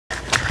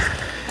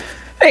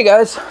Hey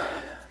guys,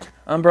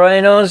 I'm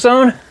Brian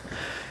Ozone.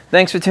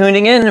 Thanks for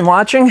tuning in and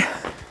watching.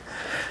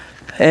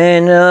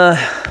 And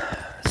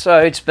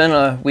sorry, it's been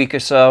a week or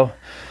so.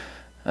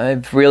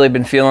 I've really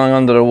been feeling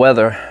under the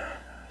weather,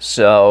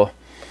 so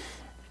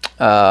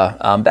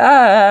I'm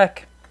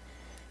back.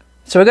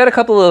 So I got a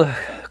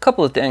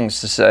couple of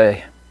things to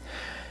say.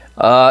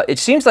 It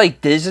seems like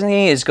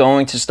Disney is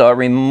going to start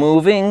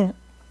removing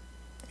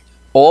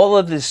all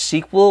of the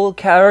sequel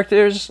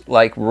characters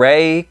like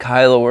Rey,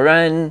 Kylo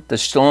Ren, the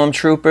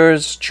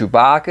Stormtroopers,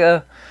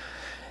 Chewbacca,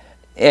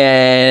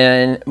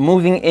 and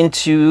moving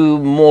into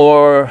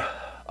more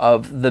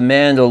of the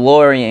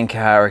Mandalorian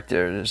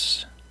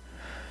characters.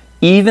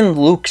 Even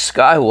Luke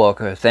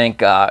Skywalker, thank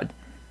God.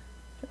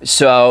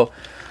 So,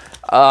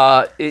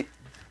 they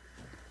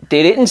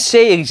didn't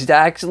say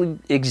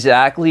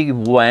exactly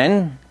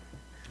when,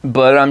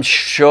 but I'm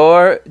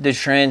sure the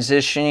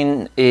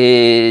transition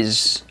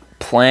is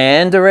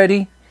planned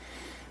already.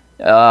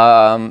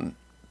 They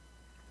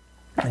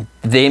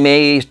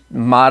may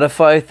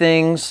modify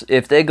things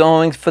if they're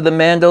going for the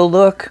Mando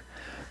look.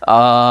 You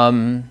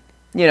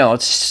know,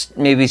 it's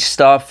maybe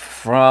stuff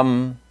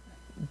from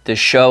the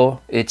show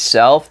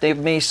itself they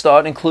may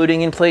start including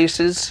in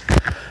places.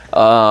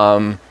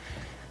 I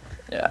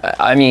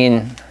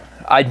mean,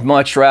 I'd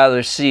much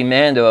rather see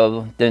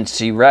Mando than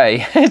see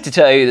Rey, to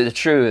tell you the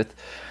truth,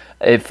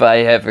 if I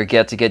ever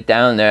get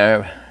down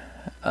there.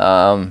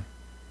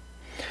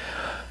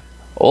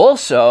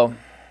 Also,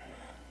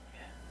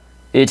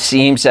 it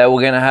seems that we're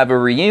going to have a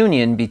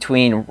reunion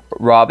between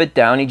Robert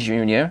Downey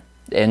Jr.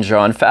 and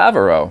Jon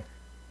Favreau.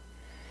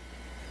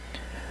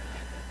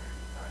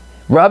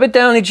 Robert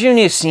Downey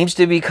Jr. seems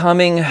to be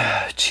coming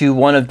to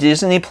one of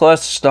Disney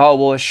Plus Star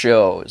Wars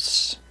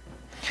shows.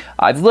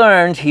 I've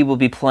learned he will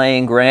be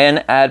playing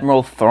Grand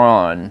Admiral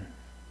Thrawn.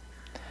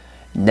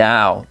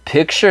 Now,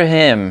 picture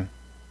him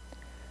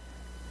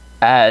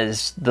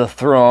as the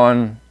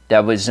Thrawn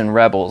that was in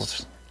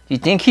Rebels. You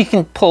think he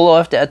can pull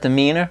off that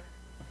demeanor?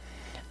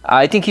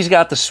 I think he's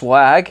got the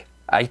swag.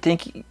 I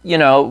think, you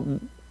know,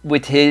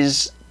 with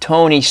his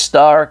Tony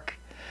Stark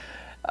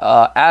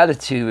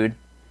attitude,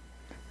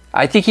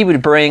 I think he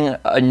would bring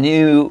a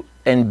new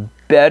and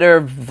better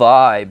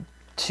vibe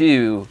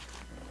to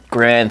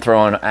Grand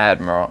Throne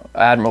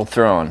Admiral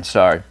Thrawn,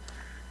 sorry.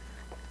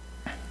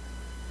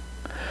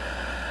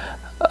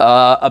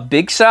 A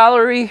big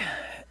salary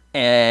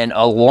and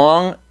a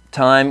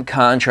long-time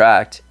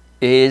contract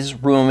is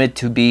rumored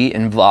to be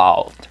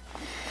involved.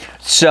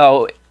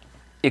 So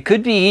it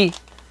could be,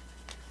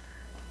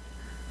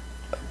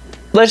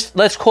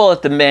 let's call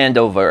it the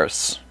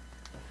Mandoverse.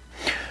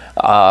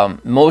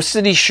 Most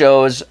of these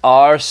shows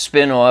are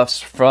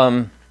spin-offs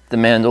from The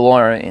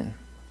Mandalorian.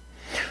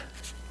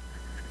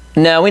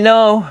 Now we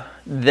know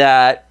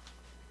that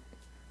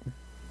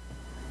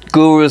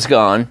Guru's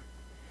gone,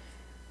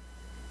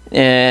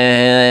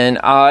 and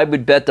I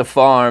would bet the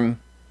farm,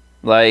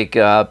 like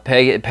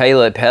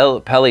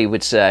Pelly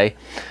would say,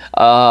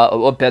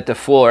 or bet the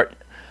fort,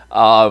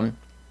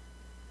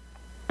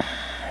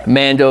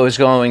 Mando is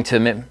going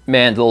to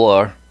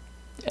Mandalore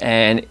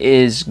and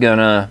is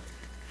gonna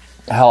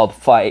help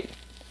fight.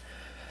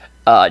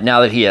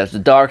 Now that he has the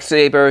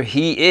Darksaber,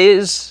 he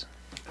is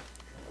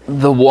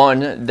the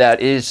one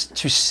that is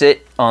to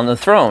sit on the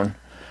throne.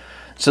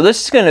 So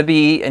this is going to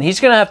be, and he's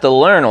going to have to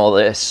learn all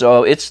this.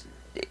 So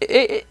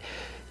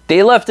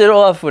they left it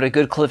off with a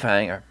good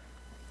cliffhanger,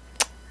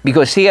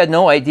 because he had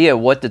no idea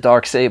what the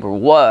Darksaber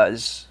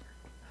was,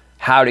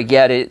 how to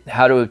get it,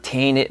 how to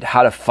obtain it,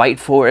 how to fight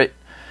for it.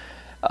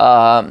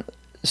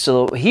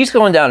 So he's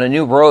going down a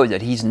new road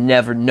that he's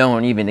never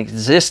known even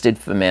existed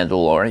for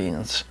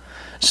Mandalorians.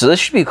 So this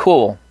should be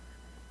cool.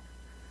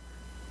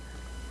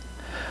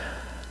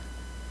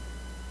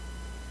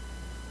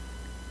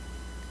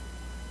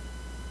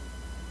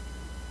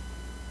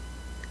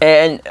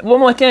 And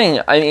one more thing,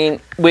 I mean,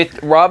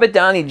 with Robert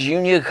Downey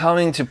Jr.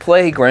 coming to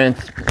play Grand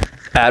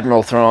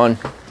Admiral Thrawn,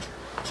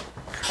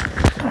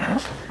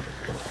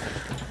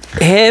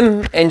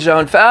 him and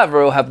Jon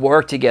Favreau have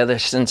worked together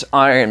since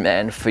Iron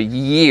Man for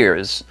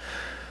years.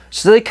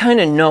 So they kind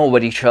of know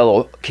what each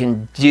other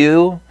can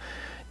do.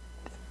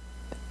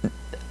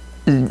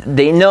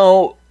 They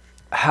know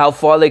how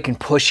far they can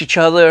push each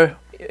other,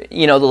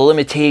 you know, the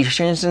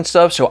limitations and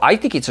stuff. So I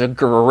think it's a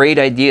great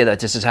idea that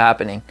this is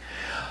happening.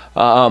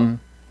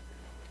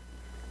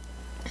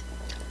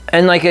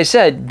 And like I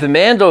said, the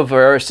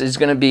Mandoverse is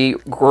going to be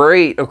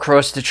great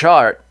across the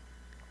chart.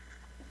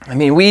 I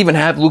mean, we even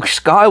have Luke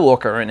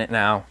Skywalker in it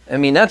now. I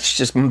mean, that's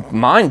just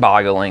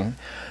mind-boggling.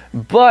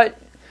 But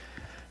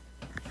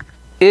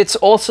it's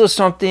also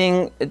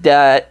something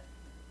that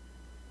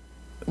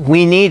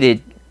we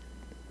needed.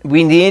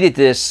 We needed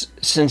this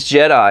since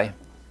Jedi.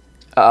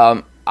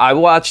 I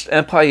watched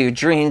Empire of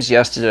Dreams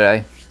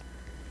yesterday.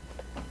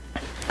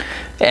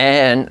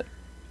 And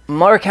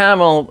Mark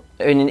Hamill,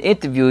 in an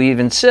interview,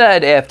 even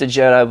said after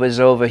Jedi was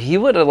over, he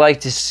would have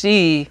liked to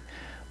see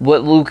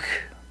what Luke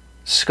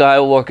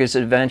Skywalker's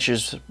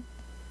adventures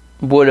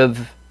would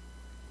have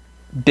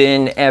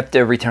been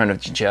after Return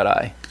of the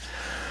Jedi.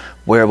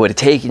 where it would have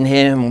taken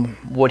him,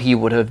 what he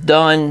would have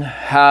done,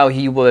 how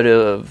he would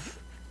have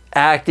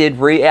acted,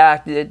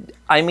 reacted.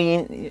 I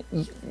mean,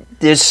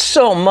 there's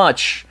so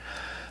much.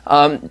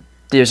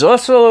 There's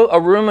also a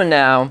rumor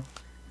now,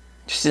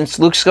 since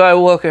Luke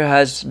Skywalker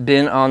has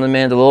been on The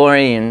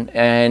Mandalorian,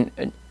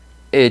 and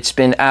it's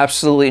been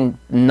absolutely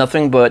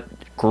nothing but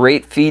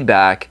great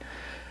feedback,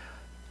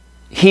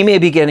 he may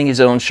be getting his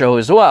own show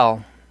as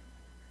well.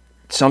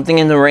 Something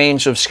in the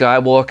range of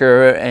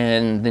Skywalker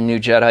and the New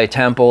Jedi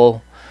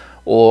Temple,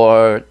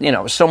 or, you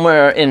know,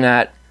 somewhere in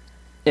that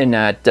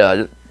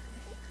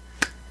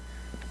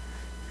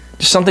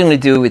something to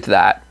do with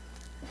that.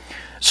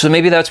 So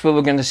maybe that's where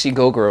we're going to see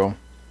Goguru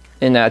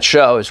in that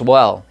show as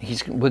well.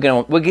 We're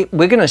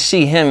gonna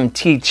see him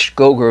teach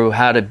Goguru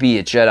how to be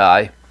a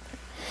Jedi,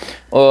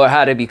 or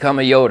how to become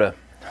a Yoda.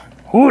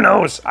 Who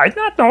knows? I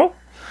don't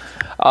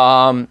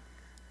know.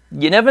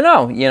 You never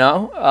know, you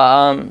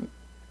know.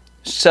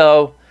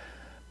 So,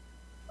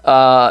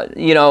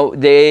 you know,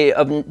 they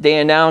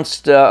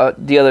announced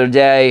the other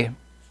day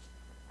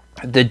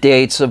the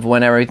dates of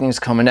when everything's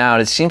coming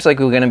out. It seems like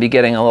we're going to be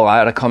getting a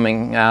lot of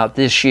coming out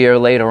this year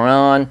later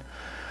on.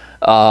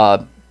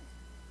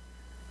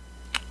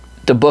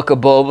 The Book of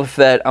Boba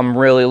Fett, I'm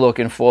really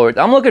looking forward.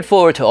 I'm looking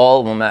forward to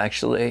all of them,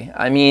 actually.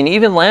 I mean,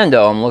 even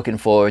Lando, I'm looking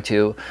forward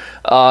to.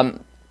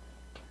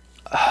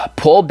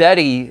 Paul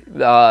Bettany, he's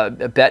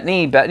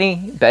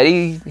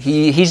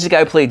the guy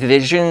who played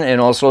Vision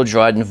and also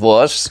Dryden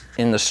Voss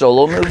in the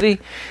Solo movie.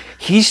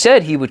 He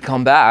said he would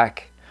come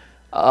back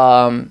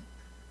to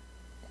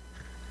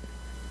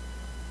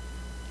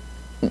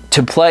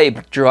play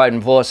Dryden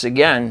Voss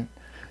again.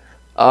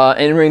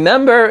 And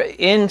remember,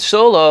 in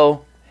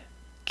Solo,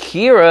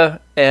 Kira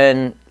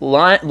and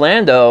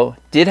Lando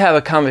did have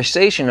a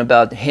conversation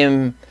about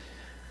him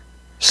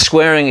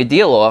squaring a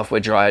deal off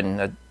with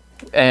Dryden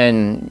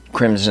and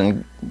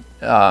Crimson,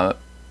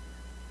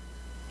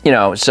 you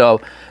know,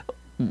 so,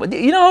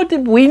 you know,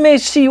 we may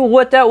see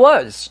what that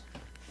was.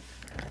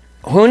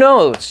 Who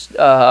knows?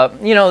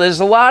 You know, there's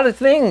a lot of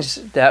things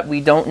that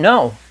we don't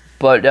know,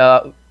 but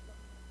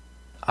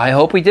I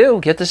hope we do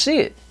get to see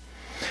it.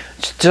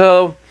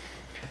 So,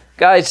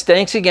 guys,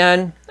 thanks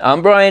again.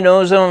 I'm Brian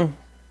Ozone.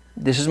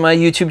 This is my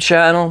YouTube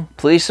channel.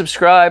 Please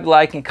subscribe,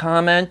 like, and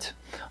comment.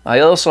 I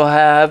also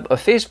have a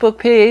Facebook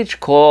page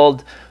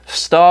called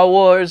Star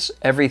Wars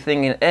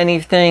Everything and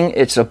Anything.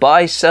 It's a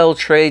buy, sell,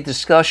 trade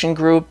discussion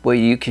group where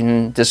you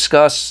can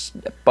discuss,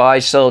 buy,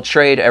 sell,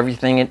 trade,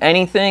 everything and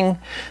anything.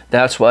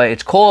 That's why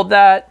it's called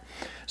that.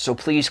 So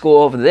please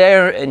go over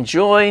there and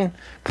join.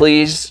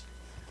 Please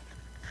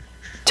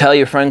tell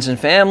your friends and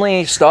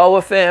family, Star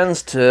Wars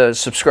fans, to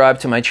subscribe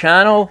to my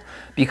channel,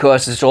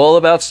 because it's all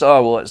about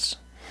Star Wars.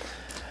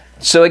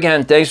 So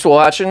again, thanks for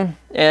watching,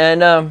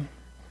 and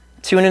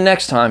tune in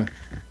next time.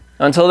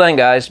 Until then,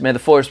 guys, may the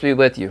Force be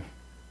with you.